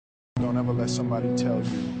Don't ever let somebody tell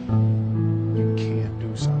you you can't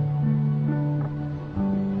do something.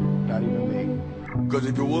 Not even me. Because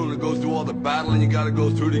if you're willing to go through all the battling you got to go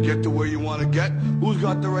through to get to where you want to get, who's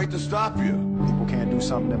got the right to stop you? People can't do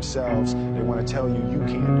something themselves. They want to tell you you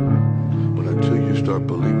can't do it. But until you start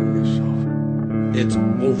believing yourself, it's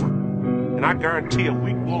over. And I guarantee a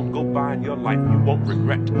week won't go by in your life you won't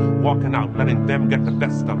regret walking out, letting them get the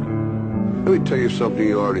best of you. Let me tell you something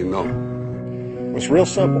you already know. It's real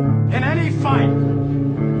simple. In any fight,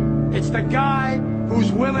 it's the guy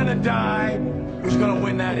who's willing to die who's gonna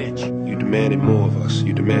win that itch. You demanded more of us.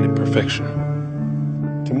 You demanded perfection.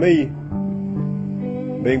 To me,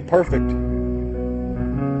 being perfect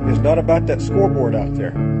is not about that scoreboard out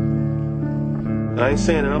there. I ain't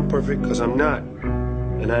saying that I'm perfect, because I'm not.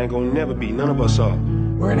 And I ain't gonna never be. None of us are.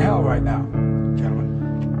 We're in hell right now,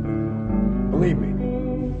 gentlemen. Believe me.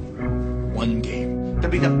 One game. To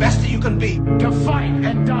be the best that you can be. To fight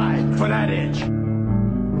and die for that itch.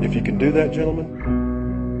 If you can do that, gentlemen,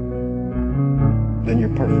 then you're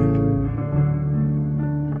perfect.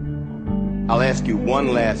 I'll ask you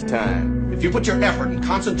one last time. If you put your effort and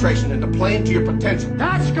concentration into playing to your potential,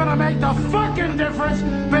 that's gonna make the fucking difference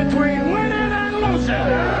between winning and losing.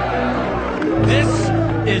 This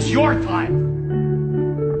is your time.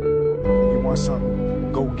 You want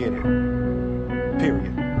something, go get it.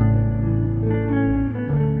 Period.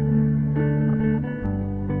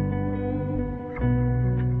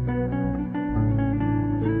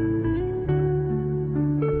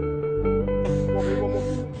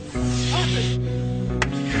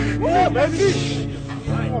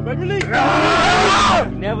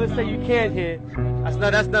 You never say you can't hit.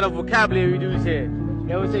 That's not a vocabulary we use here.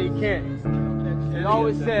 Never say you can't. It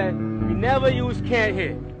always said we never use can't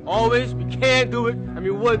hit. Always we can do it, and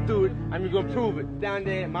we would do it, and we're gonna prove it. Down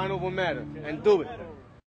there, mind over matter, and do it.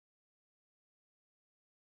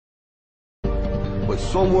 But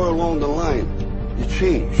somewhere along the line, you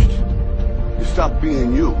changed. You stopped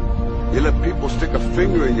being you. You let people stick a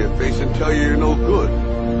finger in your face and tell you you're no good.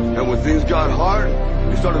 And when things got hard,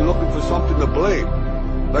 you started looking for something to blame,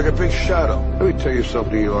 like a big shadow. Let me tell you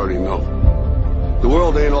something you already know. The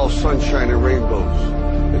world ain't all sunshine and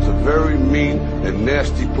rainbows. It's a very mean and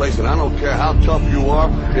nasty place, and I don't care how tough you are,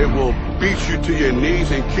 it will beat you to your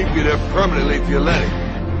knees and keep you there permanently if you let it.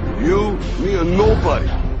 You, me, or nobody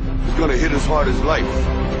is gonna hit as hard as life.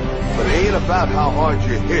 But it ain't about how hard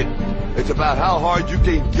you hit. It's about how hard you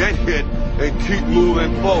can get hit and keep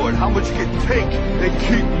moving forward. How much you can take and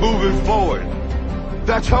keep moving forward.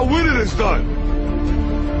 That's how winning is done.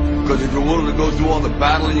 Because if you're willing to go through all the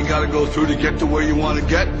battling you gotta go through to get to where you want to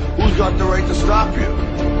get, who's got the right to stop you?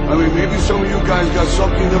 I mean, maybe some of you guys got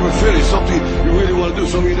something you never finished, something you really want to do,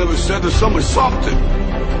 something you never said to someone, something.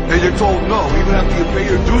 And you're told no, even after you pay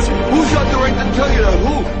your dues. Who's got the right to tell you that?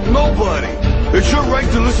 Who? Nobody. It's your right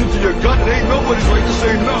to listen to your gut. It ain't nobody's right to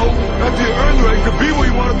say no. After you earn the right to be where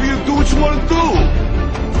you want to be and do what you want to do.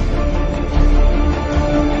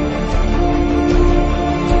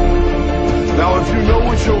 Now, if you know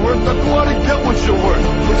what you're worth, then go out and get what you're worth.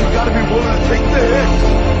 But you gotta be willing to take the hit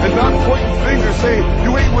and not pointing fingers saying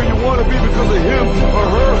you ain't where you want to be because of him or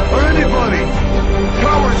her or anybody.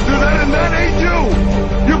 Cowards do that, and that ain't you.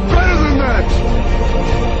 You're better than that.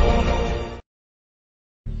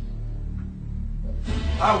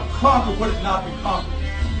 I will conquer what has not been conquered.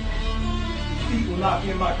 Defeat will not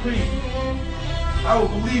be in my creed. I will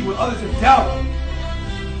believe what others have doubted.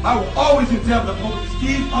 I will always endeavor to uphold the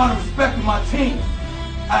esteem, honor, and respect of my team.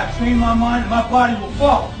 I have trained my mind and my body will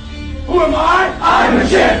follow. Who am I? I am a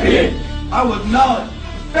champion. I will acknowledge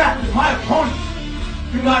the fact that my opponents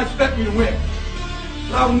do not expect me to win.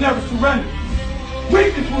 But I will never surrender.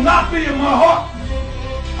 Weakness will not be in my heart.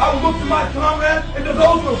 I will look to my comrades and to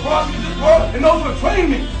those who have brought me to this world and those who have trained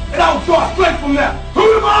me, and I will draw strength from them. Who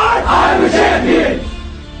am I? I am a champion.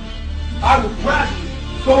 I will gradually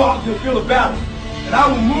go out into the field of battle, and I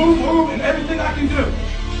will move in everything I can do.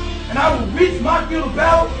 And I will reach my field of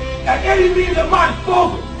battle at any means at my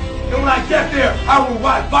disposal. And when I get there, I will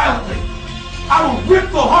ride violently. I will rip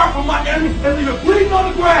the heart from my enemy and leave it bleeding on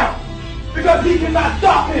the ground, because he cannot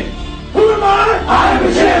stop me. Who am I? I am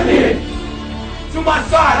a champion. To my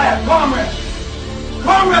side, I have comrades.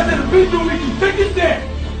 Comrades that have been through me through thick and thin,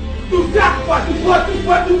 through sacrifice, through blood, through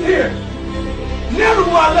sweat, through tears. Never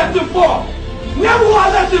will I let them fall. Never will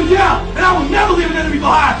I let them down. And I will never leave an enemy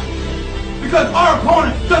behind. Because our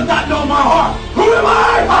opponent does not know my heart. Who am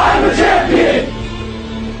I? I am a champion.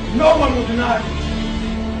 No one will deny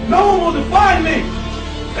me. No one will define me.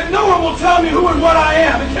 And no one will tell me who and what I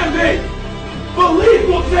am and can be.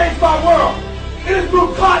 Belief will change my world. It is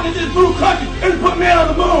through continents, it is through countries, it has put man on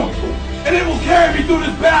the moon. And it will carry me through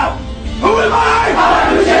this battle. Who am I?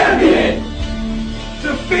 I'm the champion.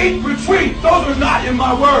 Defeat, retreat, those are not in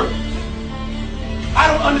my words. I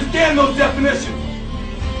don't understand those definitions.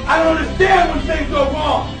 I don't understand when things go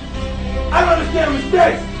wrong. I don't understand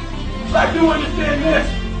mistakes. But I do understand this.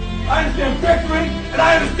 I understand victory, and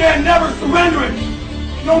I understand never surrendering.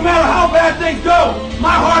 No matter how bad things go,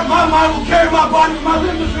 my heart, my mind will carry my body when my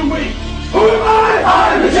limbs are weak. Who am I?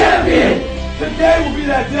 I'm the champion. Today will be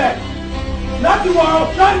that day. Not tomorrow,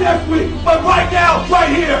 not next week, but right now,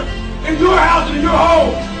 right here, in your house and in your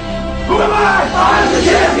home. Who am I? I'm the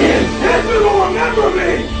champion. History will remember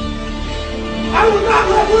me. I will not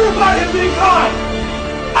let everybody being kind.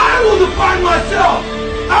 I will define myself.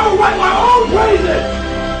 I will write my own praises.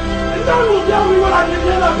 And none will tell me what I can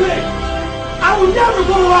never be. I will never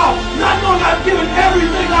go out not knowing I've given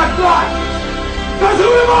everything I've got. Because who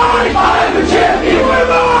am I? I'm the champion. Who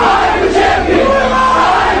am I? I'm the champion. Who am I?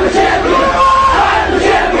 I'm the champion. Who am I? I'm the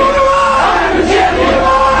champion. Who am I? I'm the champion.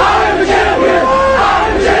 I'm the champion.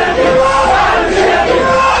 I'm the champion. I'm the champion.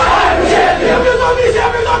 I'm the champion. Champions on me,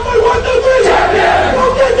 champions on me. 1, 2, 3. Champion. Go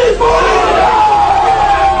get this boy.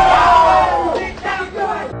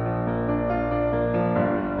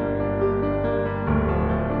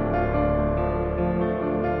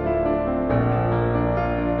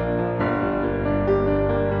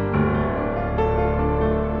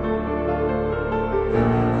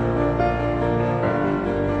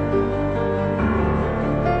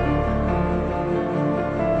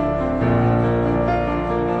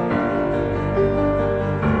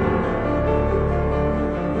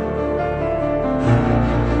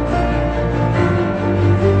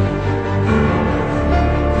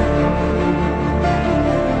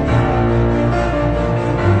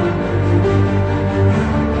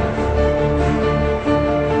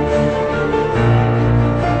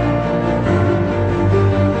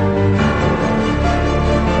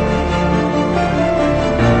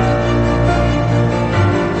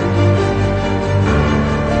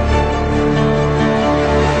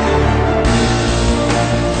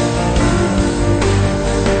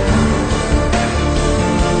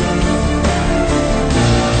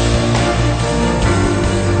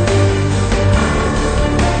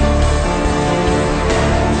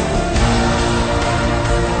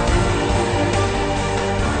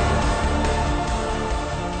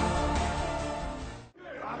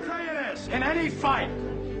 In any fight,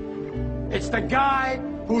 it's the guy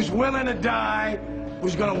who's willing to die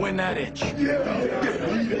who's gonna win that itch.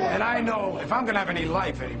 And I know if I'm gonna have any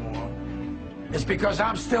life anymore, it's because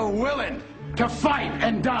I'm still willing to fight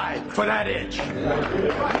and die for that itch.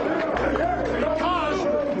 Because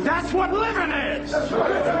that's what living is.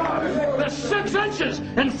 The 6 inches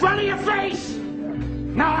in front of your face.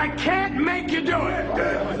 Now, I can't make you do it.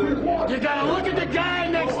 You gotta look at the guy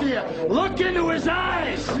next to you. Look into his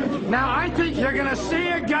eyes. Now, I think you're gonna see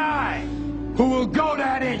a guy who will go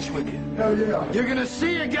that inch with you. You're gonna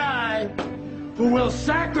see a guy who will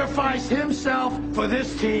sacrifice himself for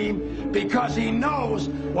this team because he knows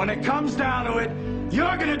when it comes down to it,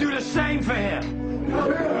 you're gonna do the same for him.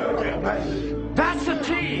 That's a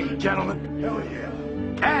team, gentlemen.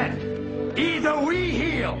 And either we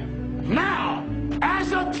heal now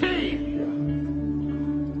as a team,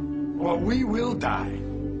 or we will die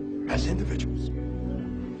as individuals.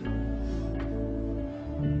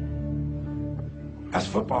 That's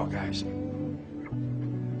football, guys.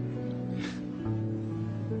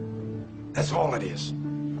 That's all it is.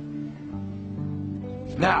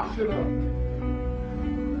 Now,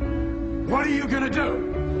 what are you gonna do?